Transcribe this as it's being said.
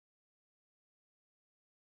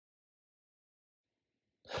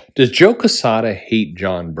Does Joe Quesada hate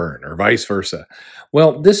John Byrne or vice versa?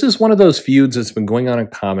 Well, this is one of those feuds that's been going on in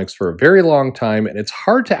comics for a very long time, and it's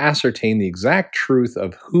hard to ascertain the exact truth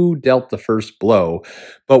of who dealt the first blow.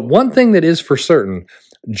 But one thing that is for certain,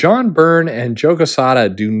 John Byrne and Joe Quesada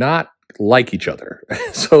do not like each other.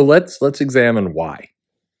 So let's examine why.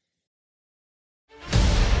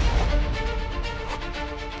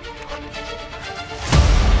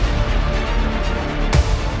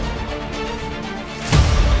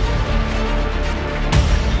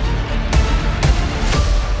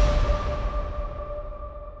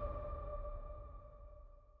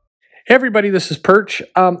 Hey everybody, this is Perch.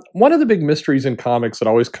 One of the big mysteries in comics that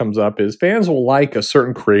always comes up is fans will like a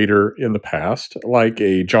certain creator in the past, like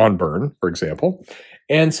a John Byrne, for example,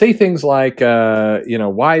 and say things like,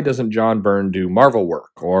 why doesn't John Byrne do Marvel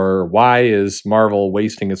work? Or why is Marvel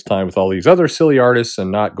wasting its time with all these other silly artists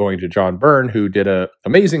and not going to John Byrne, who did a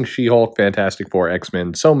amazing She-Hulk, Fantastic Four,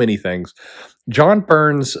 X-Men, so many things. John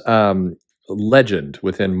Byrne's legend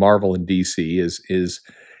within Marvel and DC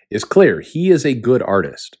is clear. He is a good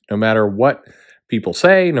artist. No matter what people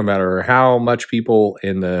say, no matter how much people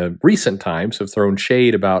in the recent times have thrown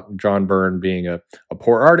shade about John Byrne being a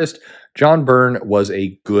poor artist, John Byrne was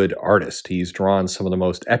a good artist. He's drawn some of the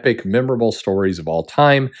most epic, memorable stories of all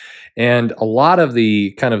time, and a lot of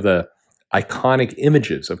the kind of the iconic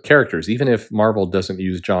images of characters, even if Marvel doesn't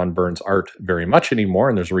use John Byrne's art very much anymore,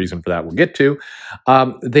 and there's a reason for that we'll get to,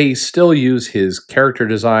 they still use his character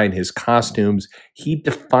design, his costumes. He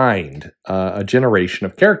defined a generation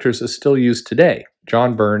of characters that's still used today.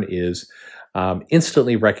 John Byrne is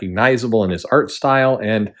instantly recognizable in his art style,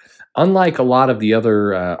 and unlike a lot of the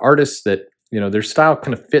other artists that, their style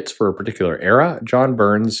kind of fits for a particular era, John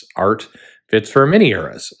Byrne's art fits for many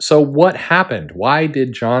eras. So what happened? Why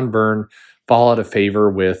did John Byrne fall out of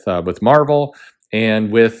favor with Marvel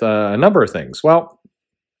and with a number of things? Well,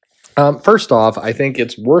 first off, I think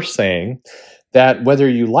it's worth saying that whether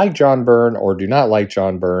you like John Byrne or do not like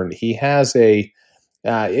John Byrne, he has a,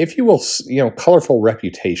 if you will, colorful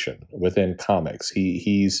reputation within comics.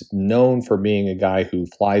 He's known for being a guy who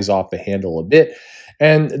flies off the handle a bit,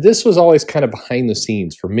 and this was always kind of behind the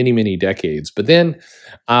scenes for many, many decades. But then,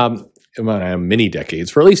 many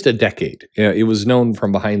decades, for at least a decade, it was known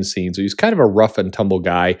from behind the scenes. He was kind of a rough and tumble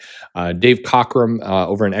guy. Dave Cockrum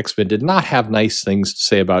over in X-Men did not have nice things to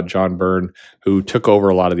say about John Byrne, who took over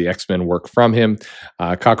a lot of the X-Men work from him.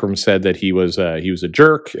 Cockrum said that he was a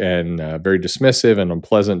jerk and very dismissive and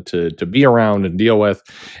unpleasant to be around and deal with.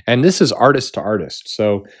 And this is artist to artist.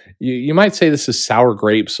 So you might say this is sour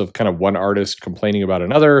grapes of kind of one artist complaining about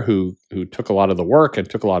another who took a lot of the work and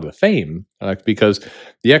took a lot of the fame, because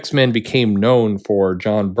the X-Men became known for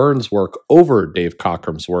John Byrne's work over Dave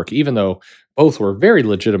Cockrum's work, even though both were very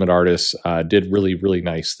legitimate artists, did really, really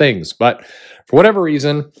nice things. But for whatever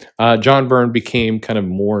reason, John Byrne became kind of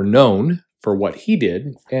more known for what he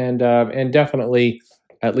did, and definitely,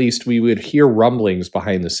 at least we would hear rumblings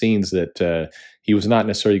behind the scenes that he was not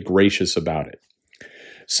necessarily gracious about it.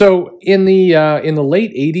 So in the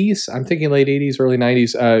late 80s, I'm thinking late 80s, early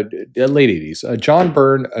 90s, late 80s, John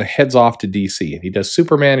Byrne heads off to DC, and he does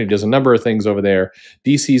Superman. He does a number of things over there.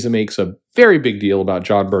 DC makes a very big deal about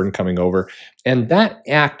John Byrne coming over, and that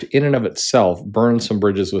act in and of itself burned some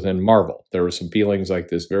bridges within Marvel. There were some feelings like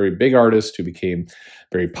this very big artist who became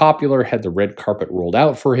very popular, had the red carpet rolled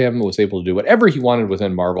out for him, was able to do whatever he wanted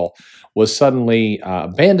within Marvel, was suddenly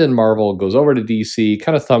abandoned Marvel, goes over to DC,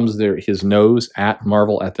 kind of thumbs his nose at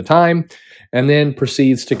Marvel at the time, and then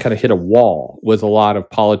proceeds to kind of hit a wall with a lot of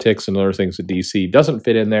politics and other things that DC doesn't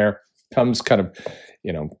fit in there, comes kind of,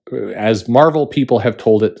 as Marvel people have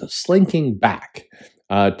told it, slinking back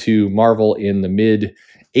to Marvel in the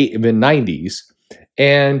mid-90s,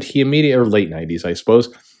 and he immediately, or late 90s, I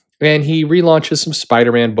suppose, and he relaunches some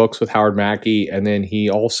Spider-Man books with Howard Mackie, and then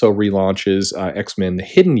he also relaunches X-Men The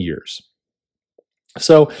Hidden Years.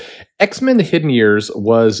 So X-Men The Hidden Years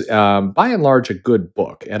was, by and large, a good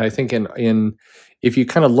book. And I think if you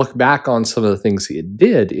kind of look back on some of the things it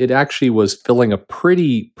did, it actually was filling a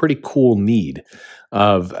pretty cool need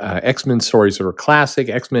of X-Men stories that were classic.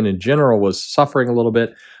 X-Men in general was suffering a little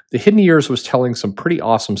bit. The Hidden Years was telling some pretty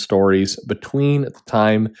awesome stories between the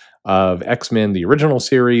time of X-Men, the original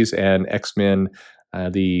series, and X-Men,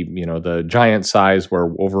 the giant size where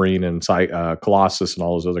Wolverine and Colossus and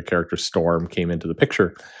all those other characters, Storm, came into the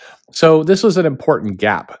picture. So this was an important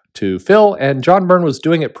gap to fill, and John Byrne was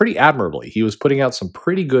doing it pretty admirably. He was putting out some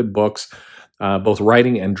pretty good books, both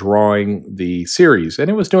writing and drawing the series, and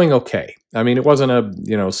it was doing okay. I mean, it wasn't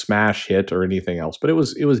a smash hit or anything else, but it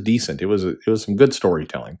was decent. It was some good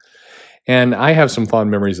storytelling, and I have some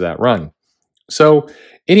fond memories of that run. So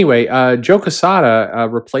anyway, Joe Quesada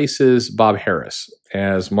replaces Bob Harris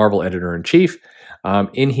as Marvel editor-in-chief.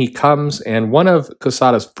 In he comes, and one of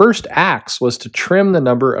Quesada's first acts was to trim the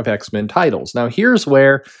number of X-Men titles. Now, here's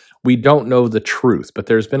where we don't know the truth, but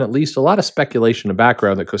there's been at least a lot of speculation in the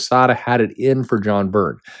background that Quesada had it in for John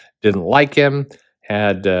Byrne. Didn't like him,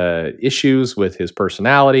 had issues with his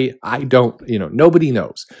personality. Nobody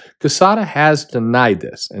knows. Quesada has denied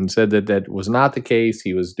this and said that that was not the case.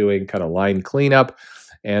 He was doing kind of line cleanup,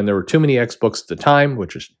 and there were too many X books at the time,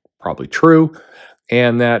 which is probably true,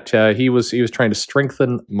 and that he was trying to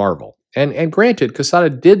strengthen Marvel. And granted, Quesada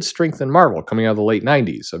did strengthen Marvel coming out of the late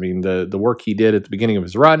 90s. I mean, the work he did at the beginning of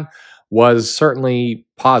his run was certainly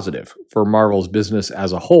positive for Marvel's business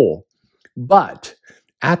as a whole. But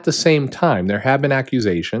at the same time, there have been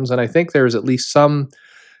accusations, and I think there's at least some,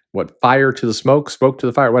 fire to the smoke, smoke to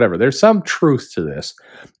the fire, whatever. There's some truth to this,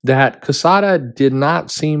 that Quesada did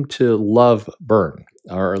not seem to love Byrne,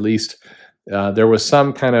 or at least there was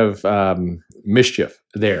some kind of mischief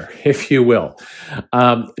there, if you will.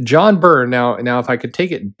 John Byrne, now if I could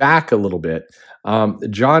take it back a little bit,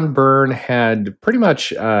 John Byrne had pretty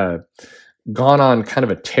much gone on kind of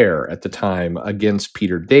a tear at the time against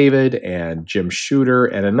Peter David and Jim Shooter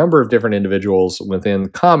and a number of different individuals within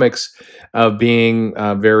comics of being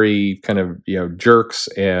very kind of, jerks.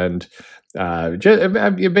 And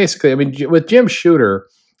basically, I mean, with Jim Shooter,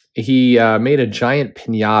 he made a giant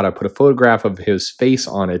piñata, put a photograph of his face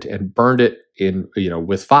on it, and burned it in,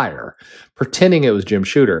 with fire, pretending it was Jim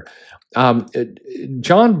Shooter.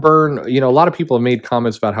 John Byrne, a lot of people have made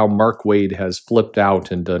comments about how Mark Waid has flipped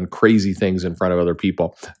out and done crazy things in front of other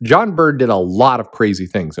people. John Byrne did a lot of crazy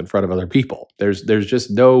things in front of other people. There's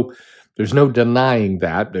no denying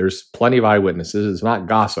that. There's plenty of eyewitnesses. It's not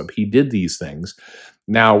gossip. He did these things.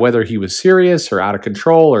 Now, whether he was serious or out of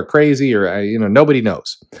control or crazy or, nobody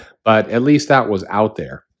knows. But at least that was out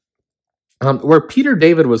there. Where Peter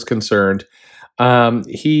David was concerned,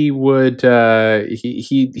 he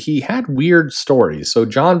had weird stories. So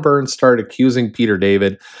John Byrne started accusing Peter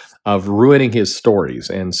David of ruining his stories.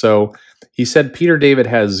 And so he said Peter David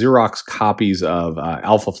has Xerox copies of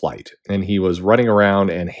Alpha Flight, and he was running around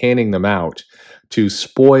and handing them out to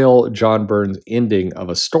spoil John Byrne's ending of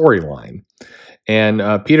a storyline. And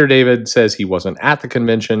Peter David says he wasn't at the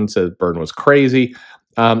convention, says Byrne was crazy.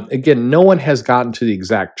 Again, no one has gotten to the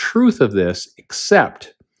exact truth of this,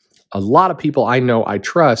 except a lot of people I know, I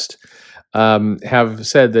trust, have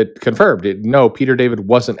said that confirmed it. No, Peter David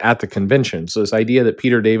wasn't at the convention. So this idea that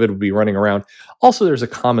Peter David would be running around. Also, there's a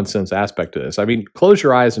common sense aspect to this. I mean, close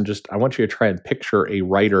your eyes and I want you to try and picture a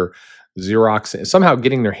writer Xerox, somehow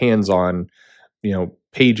getting their hands on,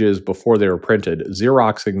 pages before they were printed,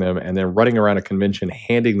 Xeroxing them, and then running around a convention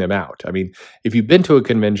handing them out. I mean, if you've been to a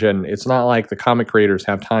convention, it's not like the comic creators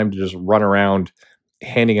have time to just run around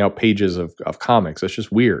handing out pages of comics. It's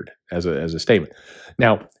just weird as a statement.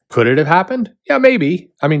 Now, could it have happened? Yeah,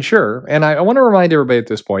 maybe. I mean, sure. And I want to remind everybody at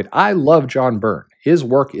this point, I love John Byrne. His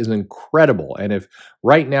work is incredible. And if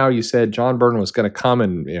right now you said John Byrne was going to come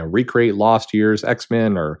and recreate Lost Years,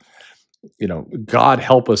 X-Men, or God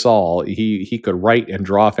help us all, he could write and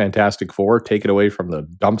draw Fantastic Four, take it away from the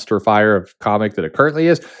dumpster fire of comic that it currently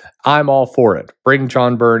is. I'm all for it. Bring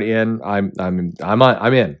John Byrne in. I'm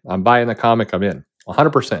in. I'm buying the comic. I'm in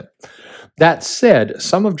 100%. That said,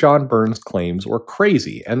 some of John Byrne's claims were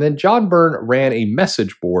crazy, and then John Byrne ran a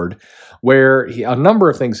message board where a number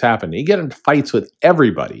of things happened. He got into fights with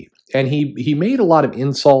everybody, and he made a lot of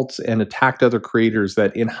insults and attacked other creators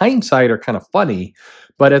that, in hindsight, are kind of funny,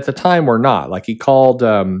 but at the time were not. Like he called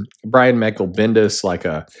Brian Michael Bendis like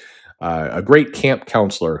a great camp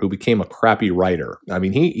counselor who became a crappy writer. I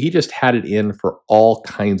mean, he just had it in for all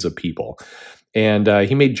kinds of people. And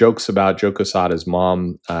he made jokes about Joe Quesada's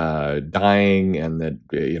mom dying, and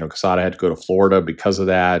that Quesada had to go to Florida because of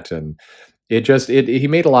that. And he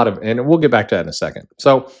made a lot of, and we'll get back to that in a second.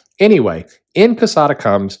 So anyway, in Quesada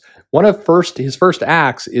comes one of his first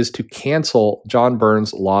acts is to cancel John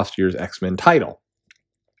Byrne's Lost Years X-Men title.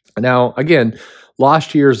 Now, again,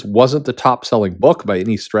 Lost Years wasn't the top-selling book by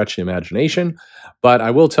any stretch of the imagination, but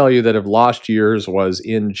I will tell you that if Lost Years was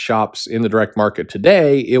in shops in the direct market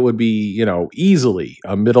today, it would be, easily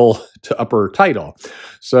a middle to upper title.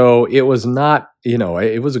 So it was not,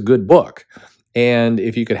 it was a good book. And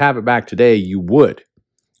if you could have it back today, you would.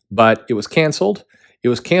 But it was canceled. It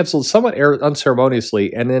was canceled somewhat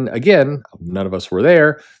unceremoniously. And then again, none of us were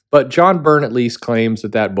there, but John Byrne at least claims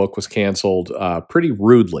that book was canceled pretty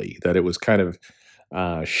rudely, that it was kind of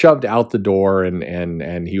shoved out the door,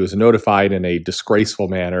 and he was notified in a disgraceful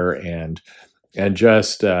manner, and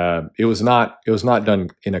just it was not done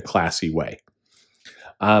in a classy way.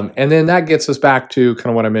 And then that gets us back to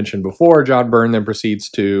kind of what I mentioned before. John Byrne then proceeds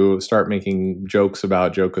to start making jokes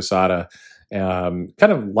about Joe Quesada, kind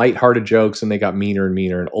of lighthearted jokes, and they got meaner and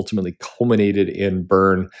meaner, and ultimately culminated in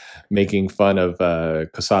Byrne making fun of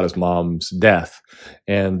Quesada's mom's death.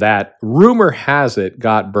 And that, rumor has it,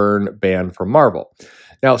 got Byrne banned from Marvel.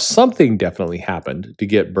 Now, something definitely happened to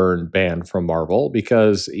get Byrne banned from Marvel,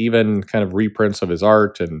 because even kind of reprints of his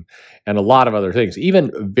art and a lot of other things,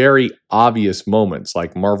 even very obvious moments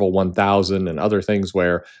like Marvel 1000 and other things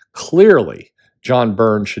where clearly John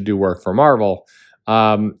Byrne should do work for Marvel,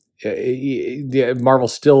 Marvel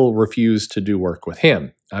still refused to do work with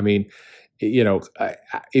him. I mean, you know,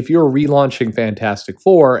 if you're relaunching Fantastic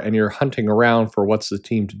Four and you're hunting around for what's the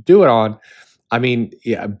team to do it on, I mean,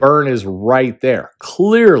 yeah, Byrne is right there,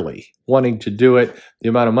 clearly wanting to do it. The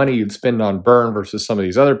amount of money you'd spend on Byrne versus some of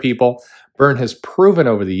these other people. Byrne has proven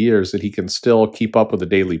over the years that he can still keep up with the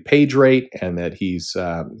daily page rate, and that he's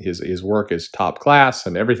his work is top class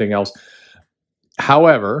and everything else.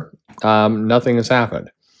 However, nothing has happened.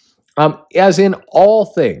 As in all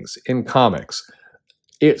things in comics,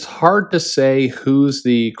 it's hard to say who's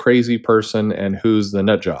the crazy person and who's the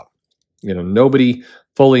nut job. You know, nobody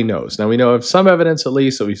fully knows. Now, we know of some evidence, at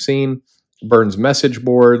least, that we've seen Byrne's message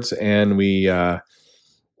boards, and we've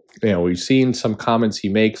seen some comments he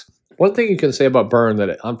makes. One thing you can say about Byrne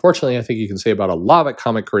that, unfortunately, I think you can say about a lot of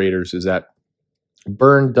comic creators is that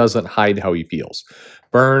Byrne doesn't hide how he feels.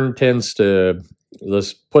 Byrne tends to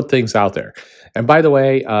just put things out there. And by the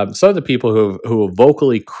way, some of the people who have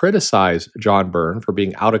vocally criticized John Byrne for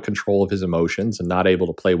being out of control of his emotions and not able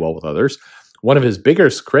to play well with others, one of his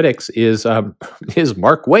biggest critics is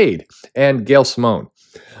Mark Waid and Gail Simone,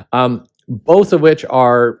 both of which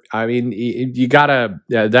are, I mean,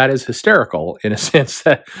 that is hysterical in a sense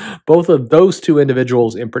that both of those two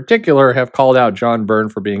individuals in particular have called out John Byrne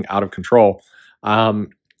for being out of control.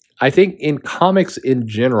 I think in comics in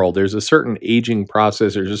general, there's a certain aging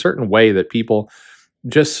process. There's a certain way that people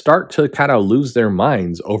just start to kind of lose their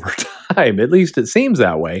minds over time. At least it seems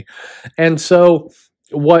that way. And so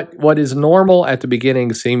what is normal at the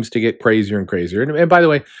beginning seems to get crazier and crazier. And by the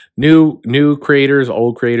way, new creators,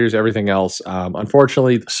 old creators, everything else.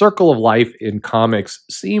 Unfortunately, the circle of life in comics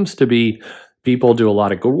seems to be people do a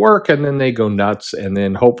lot of good work and then they go nuts, and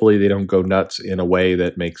then hopefully they don't go nuts in a way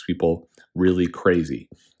that makes people really crazy.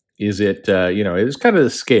 Is it, it's kind of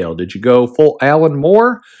the scale. Did you go full Alan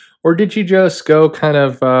Moore, or did you just go kind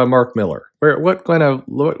of Mark Miller?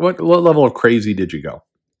 What level of crazy did you go?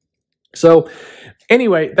 So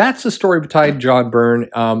anyway, that's the story behind John Byrne.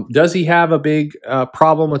 Does he have a big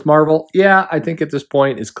problem with Marvel? Yeah, I think at this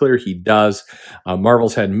point it's clear he does.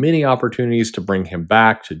 Marvel's had many opportunities to bring him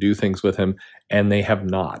back, to do things with him, and they have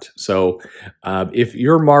not. So if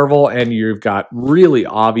you're Marvel and you've got really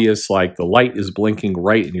obvious, like the light is blinking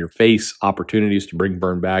right in your face, opportunities to bring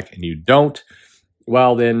Byrne back, and you don't,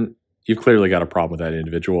 well, then you've clearly got a problem with that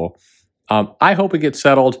individual. I hope it gets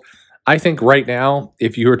settled. I think right now,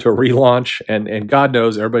 if you were to relaunch, and God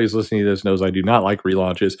knows, everybody's listening to this knows I do not like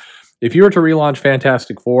relaunches. If you were to relaunch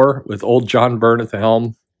Fantastic Four with old John Byrne at the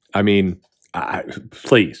helm, I mean,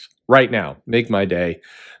 please, right now, make my day.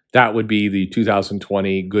 That would be the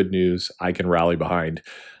 2020 good news I can rally behind.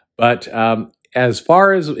 But as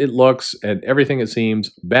far as it looks and everything it seems,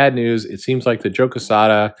 bad news. It seems like the Joe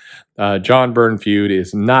Quesada, John Byrne feud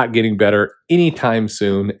is not getting better anytime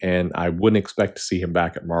soon, and I wouldn't expect to see him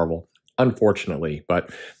back at Marvel, unfortunately.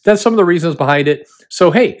 But that's some of the reasons behind it.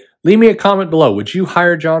 So, hey, leave me a comment below. Would you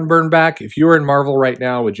hire John Byrne back? If you were in Marvel right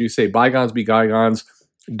now, would you say bygones be bygones?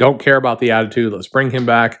 Don't care about the attitude. Let's bring him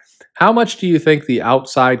back. How much do you think the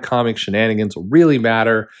outside comic shenanigans really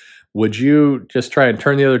matter? Would you just try and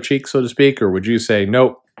turn the other cheek, so to speak, or would you say,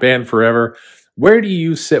 nope, banned forever? Where do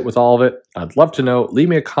you sit with all of it? I'd love to know. Leave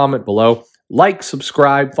me a comment below. Like,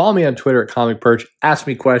 subscribe, follow me on Twitter at Comic Perch, ask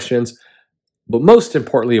me questions. But most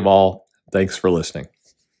importantly of all, thanks for listening.